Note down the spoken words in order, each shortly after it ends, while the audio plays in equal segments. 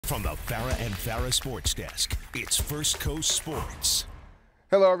From the Farrah and Farrah Sports Desk, it's First Coast Sports.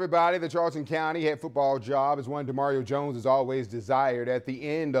 Hello, everybody. The Charlton County head football job is one DeMario Jones has always desired. At the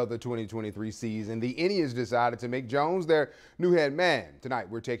end of the 2023 season, the Indians decided to make Jones their new head man. Tonight,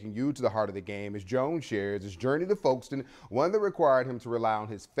 we're taking you to the heart of the game as Jones shares his journey to Folkston, one that required him to rely on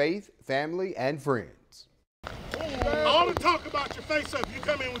his faith, family, and friends. All the talk about your face up, you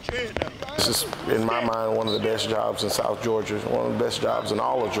come in with your head down. This is, in my mind, one of the best jobs in South Georgia, one of the best jobs in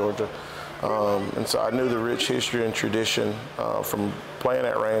all of Georgia. And so I knew the rich history and tradition from playing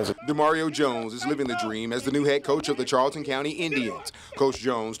at Reigns. DeMario Jones is living the dream as the new head coach of the Charlton County Indians. Coach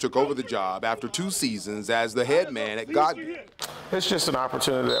Jones took over the job after 2 seasons as the head man at Godby. It's just an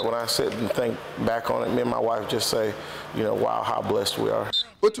opportunity that when I sit and think back on it, me and my wife just say, you know, wow, how blessed we are.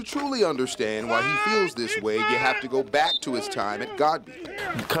 But to truly understand why he feels this way, you have to go back to his time at Godby.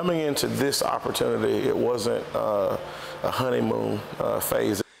 Coming into this opportunity, it wasn't a honeymoon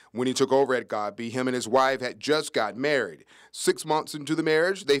phase. When he took over at Godby, him and his wife had just got married. 6 months into the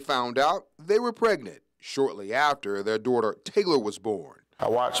marriage, they found out they were pregnant. Shortly after, their daughter Taylor was born. I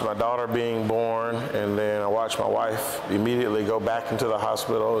watched my daughter being born, and then I watched my wife immediately go back into the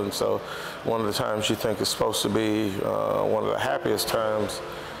hospital. And so one of the times you think is supposed to be one of the happiest times,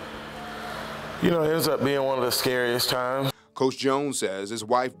 you know, ends up being one of the scariest times. Coach Jones says his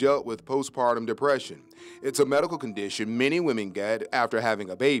wife dealt with postpartum depression. It's a medical condition many women get after having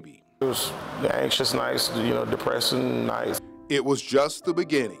a baby. It was anxious nights, you know, depressing nights. It was just the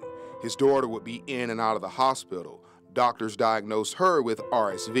beginning. His daughter would be in and out of the hospital. Doctors diagnosed her with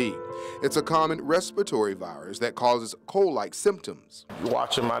RSV. It's a common respiratory virus that causes cold-like symptoms.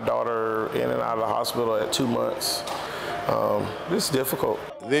 Watching my daughter in and out of the hospital at 2 months, it's difficult.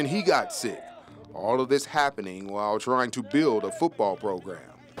 Then he got sick. All of this happening while trying to build a football program.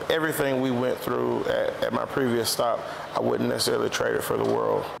 Everything we went through at my previous stop, I wouldn't necessarily trade it for the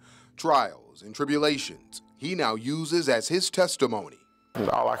world. Trials and tribulations he now uses as his testimony. And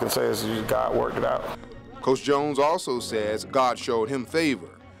all I can say is God worked it out. Coach Jones also says God showed him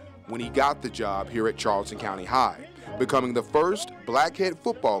favor when he got the job here at Charlton County High, becoming the first black head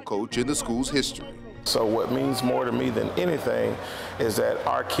football coach in the school's history. So what means more to me than anything is that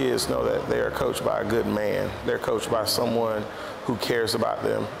our kids know that they are coached by a good man. They're coached by someone who cares about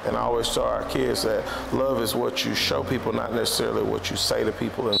them. And I always tell our kids that love is what you show people, not necessarily what you say to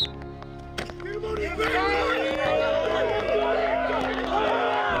people.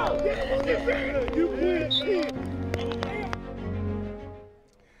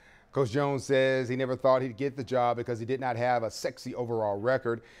 Coach Jones says he never thought he'd get the job because he did not have a sexy overall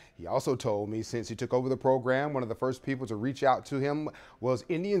record. He also told me since he took over the program, one of the first people to reach out to him was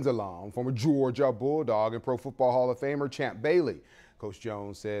Indians alum, former Georgia Bulldog and Pro Football Hall of Famer Champ Bailey. Coach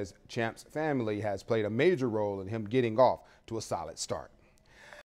Jones says Champ's family has played a major role in him getting off to a solid start.